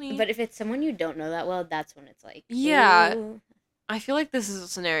 that's funny. But if it's someone you don't know that well, that's when it's like, Yeah. ooh. I feel like this is a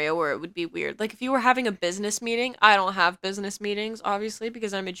scenario where it would be weird. Like if you were having a business meeting, I don't have business meetings obviously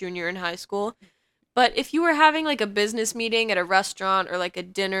because I'm a junior in high school. But if you were having like a business meeting at a restaurant or like a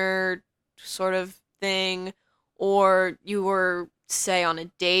dinner sort of thing, or you were say on a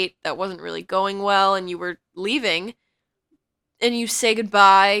date that wasn't really going well and you were leaving, and you say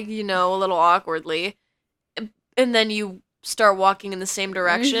goodbye, you know, a little awkwardly, and then you start walking in the same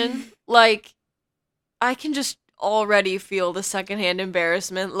direction, like, I can just already feel the secondhand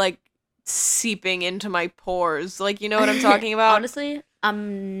embarrassment, like, seeping into my pores. Like, you know what I'm talking about? Honestly,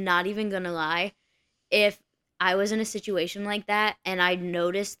 I'm not even gonna lie. If I was in a situation like that and I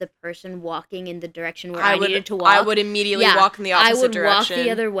noticed the person walking in the direction where I needed to walk, I would immediately walk in the opposite I would direction. walk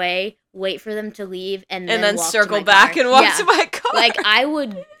the other way, wait for them to leave, and then walk circle to my back car. and walk to my car. Like,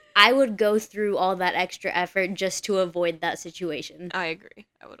 I would go through all that extra effort just to avoid that situation. I agree.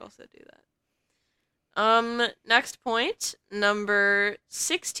 I would also do that. Next point, number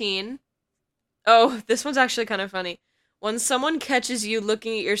 16. Oh, this one's actually kind of funny. When someone catches you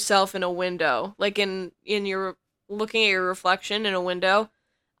looking at yourself in a window, like in your looking at your reflection in a window,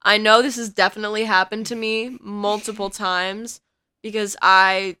 I know this has definitely happened to me multiple times because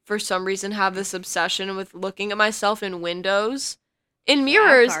I, for some reason, have this obsession with looking at myself in windows. In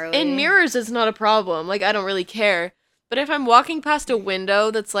mirrors, it's not a problem. Like, I don't really care. But if I'm walking past a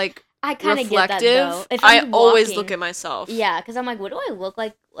window that's like I kind of get that, reflective, though. If I I'm always walking- look at myself. Yeah, because I'm like, what do I look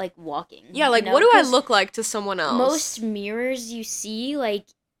like walking? Yeah, like, You know? what do I 'Cause look like to someone else? most mirrors you see, like,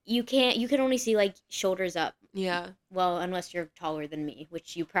 you can only see, like, shoulders up. Yeah. Well, unless you're taller than me,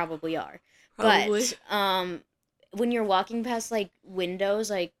 which you probably are. Probably. But when you're walking past, like, windows,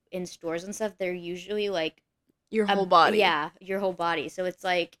 like, in stores and stuff, they're usually, like, Your whole body. Yeah, your whole body. So it's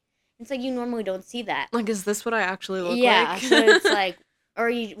like you normally don't see that. Like, is this what I actually look like? Yeah, so it's like, or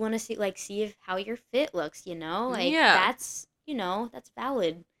you want to see if how your fit looks, you know? Like, that's, that's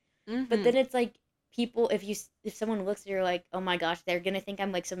valid. Mm-hmm. But then it's like, people, if someone looks at you, like, oh my gosh, they're gonna think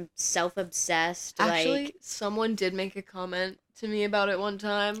I'm like some self-obsessed. Actually, like, someone did make a comment to me about it one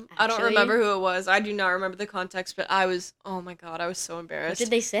time. I don't Actually? remember who it was. I do not remember the context, but I was, oh my god, I was so embarrassed. what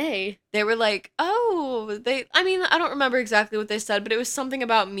did they say? They were like, I don't remember exactly what they said, but it was something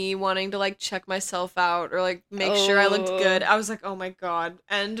about me wanting to, like, check myself out or, like, make sure I looked good. I was like, oh my god,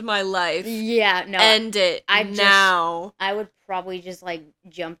 end my life. Yeah, no. End it now. I would probably just, like,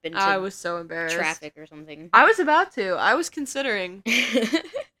 jump into I was so embarrassed. traffic or something. I was about to. I was considering.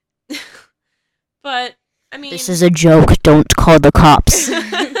 But, I mean... This is a joke. Don't call the cops.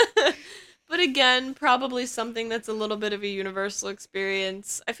 But again, probably something that's a little bit of a universal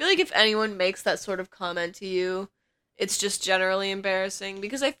experience. I feel like if anyone makes that sort of comment to you, it's just generally embarrassing.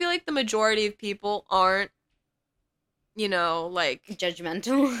 Because I feel like the majority of people aren't, like...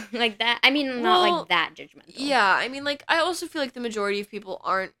 judgmental like that. I mean, not like that judgmental. Yeah, I mean, like, I also feel like the majority of people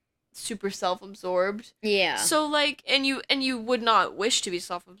aren't super self-absorbed. Yeah. So, like, and you would not wish to be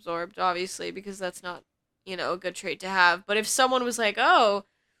self-absorbed, obviously, because that's not, a good trait to have. But if someone was like, oh,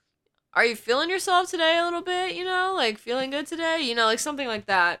 are you feeling yourself today a little bit, like, feeling good today? Like, something like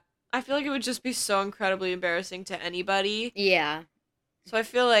that. I feel like it would just be so incredibly embarrassing to anybody. Yeah. So I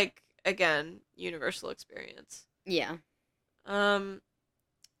feel like, again, universal experience. Yeah.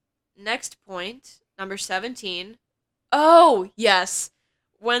 Next point, number 17. Oh, yes.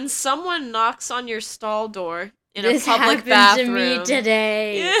 When someone knocks on your stall door in a public bathroom. This happened to me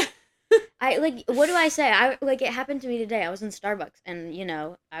today. Yeah. What do I say? It happened to me today. I was in Starbucks and,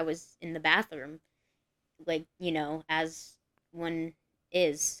 I was in the bathroom. Like, as one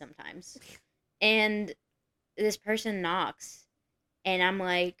is sometimes. And this person knocks and I'm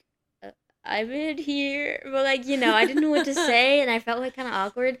like, I'm in here. But, like, I didn't know what to say and I felt like kind of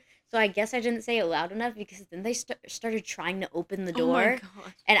awkward. So I guess I didn't say it loud enough because then they started trying to open the door. Oh my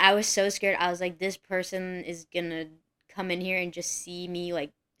god. And I was so scared. I was like, this person is gonna come in here and just see me,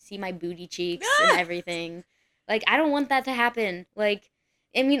 like, see my booty cheeks and everything. Like, I don't want that to happen. Like,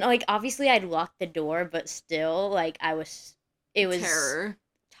 I mean, like, obviously I'd lock the door, but still, like, it was terror.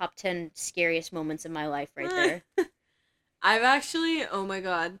 Top 10 scariest moments of my life right there. I've actually, oh my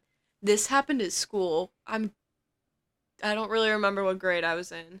god. This happened at school. I don't really remember what grade I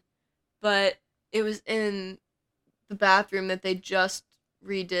was in. But it was in the bathroom that they just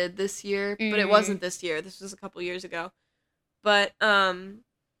redid this year. Mm-hmm. But it wasn't this year. This was a couple years ago. But, I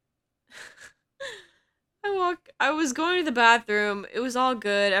was going to the bathroom. It was all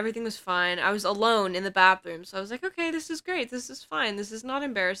good. Everything was fine. I was alone in the bathroom. So I was like, okay, this is great. This is fine. This is not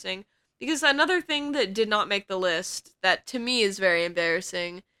embarrassing. Because another thing that did not make the list that to me is very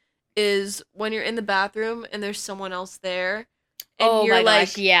embarrassing is when you're in the bathroom and there's someone else there. And you're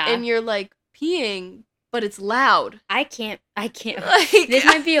gosh, yeah. And you're, like, peeing, but it's loud. I can't. Like, this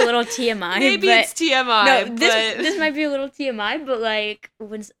might be a little TMI. Maybe but it's TMI. No, this might be a little TMI, but, like,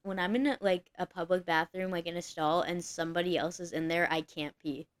 when I'm in a public bathroom, like, in a stall, and somebody else is in there, I can't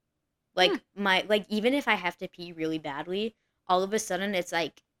pee. Like, even if I have to pee really badly, all of a sudden it's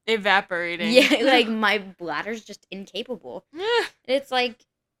like Evaporating. Yeah, like my bladder's just incapable. It's like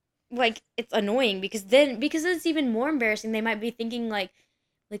it's annoying because it's even more embarrassing. They might be thinking like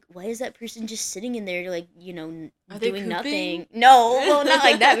why is that person just sitting in there like Are they doing pooping? nothing? No, well not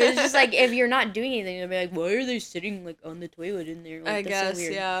like that. But it's just like if you're not doing anything, they'll be like, why are they sitting like on the toilet in there? Like I that's guess, so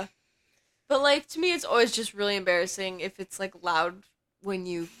weird. yeah. But like to me, it's always just really embarrassing if it's like loud when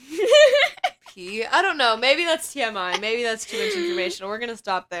you pee. I don't know. Maybe that's TMI. Maybe that's too much information. We're gonna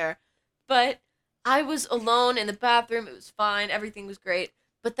stop there. But I was alone in the bathroom. It was fine. Everything was great.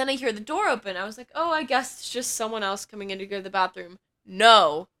 But then I hear the door open. I was like, oh, I guess it's just someone else coming in to go to the bathroom.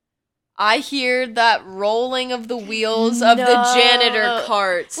 No. I hear that rolling of the wheels of the janitor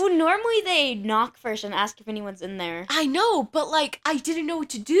cart. Well, normally they knock first and ask if anyone's in there. I know, but like, I didn't know what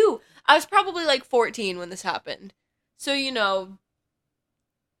to do. I was probably like 14 when this happened. So, It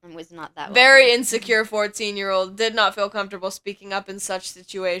was not that very insecure 14-year-old, did not feel comfortable speaking up in such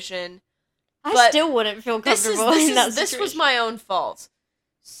situation. I still wouldn't feel comfortable in that situation. This was my own fault.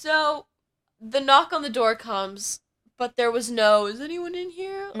 So, the knock on the door comes, but there was no, is anyone in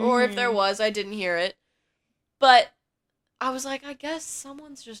here? Mm-hmm. Or if there was, I didn't hear it. But I was like, I guess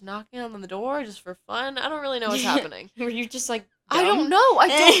someone's just knocking on the door just for fun. I don't really know what's happening. Were you just like, dumb? I don't know. I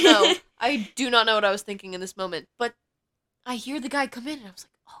don't know. I do not know what I was thinking in this moment. But I hear the guy come in, and I was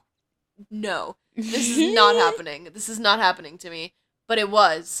like, oh, no. This is not happening. This is not happening to me. But it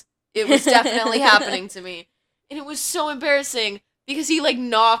was. It was definitely happening to me. And it was so embarrassing. Because he, like,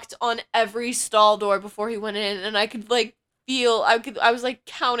 knocked on every stall door before he went in, and I could, like, feel, I was, like,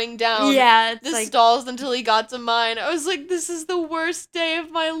 counting down the stalls until he got to mine. I was like, this is the worst day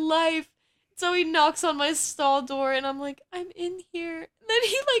of my life. So he knocks on my stall door, and I'm like, I'm in here. And then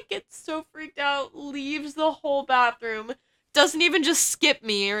he, like, gets so freaked out, leaves the whole bathroom, doesn't even just skip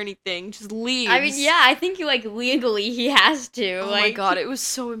me or anything, just leaves. I mean, yeah, I think, like, legally he has to. Oh my god, it was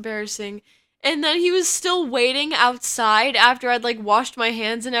so embarrassing. And then he was still waiting outside after I'd, like, washed my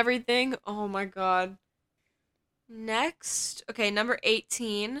hands and everything. Oh, my God. Next. Okay, number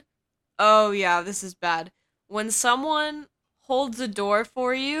 18. Oh, yeah, this is bad. When someone holds a door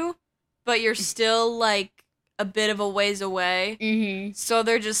for you, but you're still, like, a bit of a ways away. Mm-hmm. So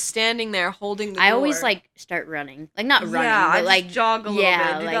they're just standing there holding the door. I always, like, start running. Like, not running, but, like... jog a little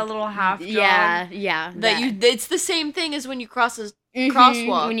bit. Do that little half jog. Yeah. It's the same thing as when you cross a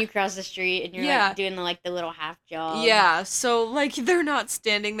crosswalk. When you cross the street and you're like doing the little half jog. Yeah, so like they're not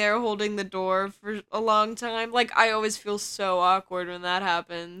standing there holding the door for a long time. Like I always feel so awkward when that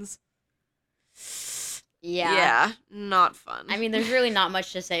happens. Yeah, not fun. I mean, there's really not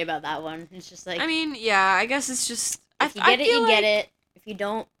much to say about that one. It's just like I mean, yeah, I guess it's just if you get it, you get it. If you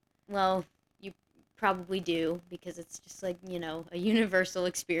don't, well, you probably do because it's just like, a universal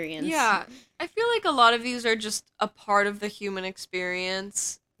experience. Yeah. I feel like a lot of these are just a part of the human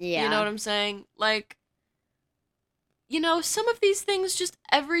experience. Yeah. You know what I'm saying? Like, some of these things just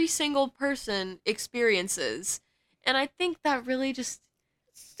every single person experiences. And I think that really just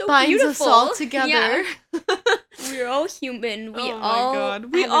binds us all together. Yeah. We're all human. We We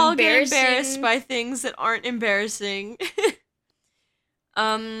all get embarrassed by things that aren't embarrassing.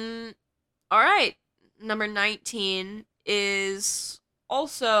 All right. Number 19 is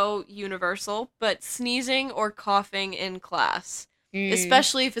also universal, but sneezing or coughing in class.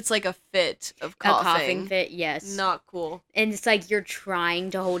 Especially if it's like a fit of coughing. A coughing fit, yes. Not cool. And it's like you're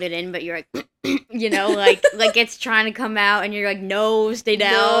trying to hold it in, but you're like, like it's trying to come out and you're like, no, stay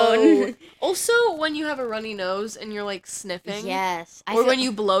down. No. Also, when you have a runny nose and you're like sniffing. Yes. Or when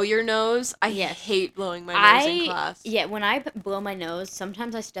you blow your nose. I hate blowing my nose in class. Yeah, when I blow my nose,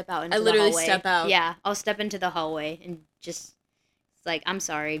 sometimes I step out into the hallway. I literally step out. Yeah, I'll step into the hallway and just, it's like, I'm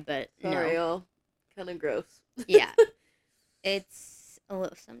sorry, but no. Kind of gross. Yeah. It's a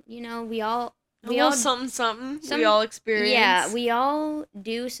little something, we all something we all experience. Yeah, we all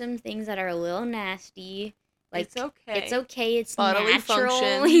do some things that are a little nasty. Like it's okay. It's okay. It's bodily natural.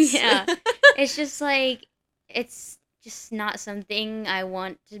 Functions. Yeah. It's just like it's just not something I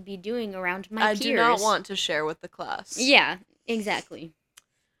want to be doing around my peers. I do not want to share with the class. Yeah, exactly.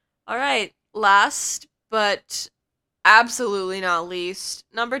 All right, last but absolutely not least,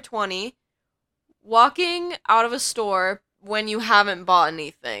 number 20, walking out of a store when you haven't bought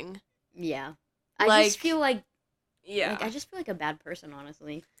anything. Yeah. I just feel like I just feel like a bad person,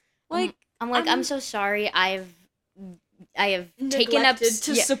 honestly. Like I'm so sorry. I have taken up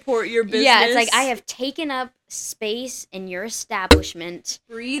to support your business. Yeah, it's like I have taken up space in your establishment.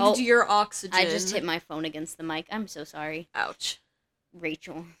 Breathed your oxygen. I just hit my phone against the mic. I'm so sorry. Ouch.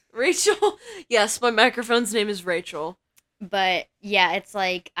 Rachel. Yes, my microphone's name is Rachel. But yeah, it's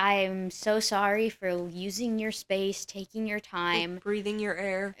like, I'm so sorry for using your space, taking your time. Breathing your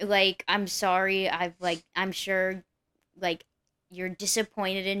air. Like, I'm sorry. I'm sure, like, you're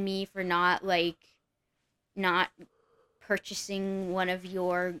disappointed in me for not purchasing one of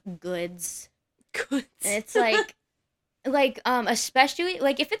your goods. Goods. And it's especially,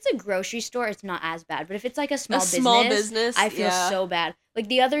 like, if it's a grocery store, it's not as bad. But if it's, like, a small business, I feel so bad. Like,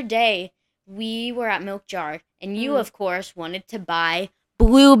 the other day, we were at Milk Jar, and you, of course, wanted to buy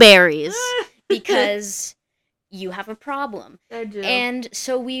blueberries because you have a problem. I do. And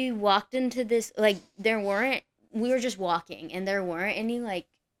so we walked into this, like, we were just walking, and there weren't any, like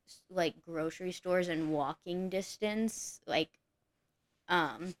grocery stores in walking distance. Like,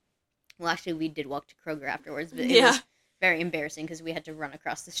 well, actually, we did walk to Kroger afterwards, but it was very embarrassing because we had to run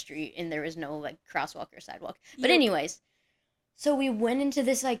across the street, and there was no, like, crosswalk or sidewalk. But anyways, so we went into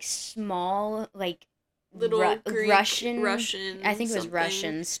this, like, small, like, little Russian, I think it was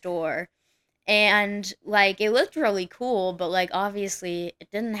Russian store. And, like, it looked really cool, but, like, obviously it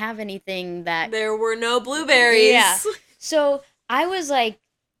didn't have anything that... There were no blueberries. Yeah. So I was, like,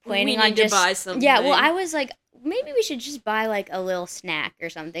 planning on just... to buy something. Yeah, well, I was like, maybe we should just buy, like, a little snack or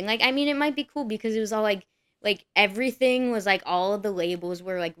something. Like, I mean, it might be cool because it was all, like, everything was, like, all of the labels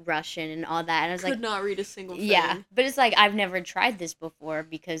were, like, Russian and all that. And I was Could not read a single thing. Yeah, but it's, like, I've never tried this before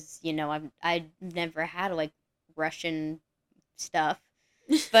because, you know, I've never had, like, Russian stuff.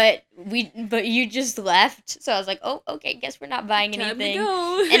 But you just left, so I was like, oh, okay, guess we're not buying anything. Time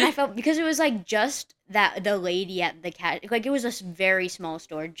to go. And I felt, because it was, like, just the lady at the cash, like, it was a very small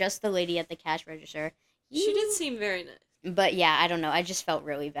store, just the lady at the cash register. She did seem very nice. But yeah, I don't know, I just felt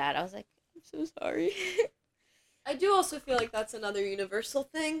really bad. I was like, I'm so sorry. I do also feel like that's another universal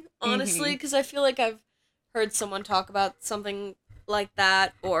thing, honestly, because I feel like I've heard someone talk about something like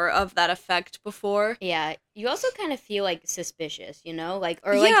that or of that effect before. Yeah, you also kind of feel, like, suspicious, you know, like,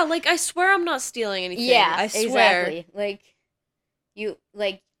 or like I swear I'm not stealing anything. Yeah, I swear. Exactly. Like, you,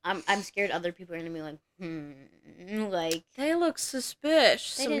 like, I'm scared other people are gonna be like, like, they look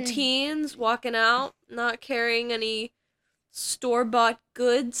suspicious. Some teens walking out, not carrying any store-bought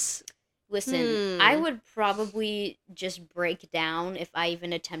goods. Listen, I would probably just break down if I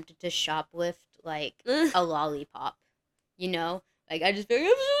even attempted to shoplift, like, a lollipop. You know? Like, I just be like, I'm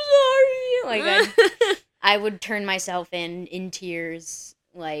so sorry. Like, I would turn myself in tears,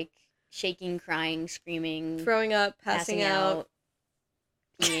 like, shaking, crying, screaming. Throwing up, passing out.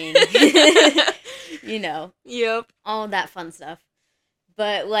 Peeing. You know. Yep. All that fun stuff.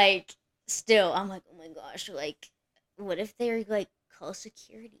 But, like, still, I'm like, oh my gosh, like, what if they're, like, call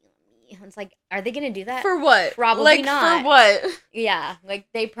security on me? It's like, are they gonna do that? For what? Probably like, not. For what? Yeah, like,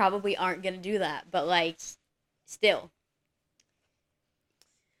 they probably aren't gonna do that, but, like, still.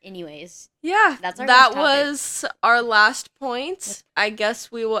 Anyways. Yeah, that was our last point. I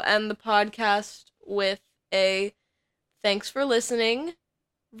guess we will end the podcast with a thanks for listening.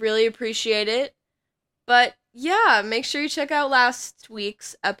 Really appreciate it. But yeah, make sure you check out last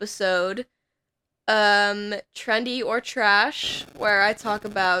week's episode, Trendy or Trash, where I talk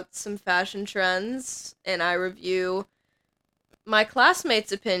about some fashion trends and I review my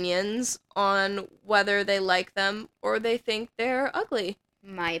classmates' opinions on whether they like them or they think they're ugly.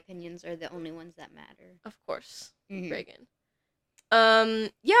 My opinions are the only ones that matter. Of course, Reagan.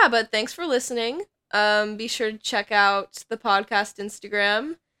 Yeah, but thanks for listening. Be sure to check out the podcast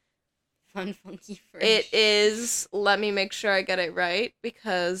Instagram. Fun Funky Fresh. It is, let me make sure I get it right,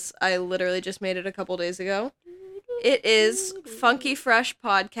 because I literally just made it a couple days ago. It is Funky Fresh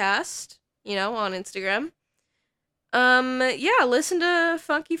Podcast, you know, on Instagram. Yeah, listen to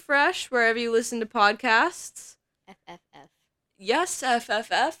Funky Fresh wherever you listen to podcasts. FFF. Yes,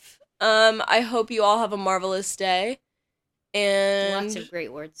 FFF. I hope you all have a marvelous day. And lots of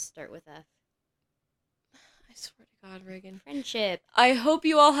great words start with F. I swear to God, Reagan. Friendship. I hope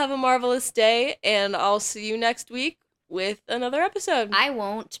you all have a marvelous day, and I'll see you next week with another episode. I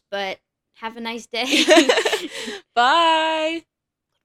won't, but have a nice day. Bye.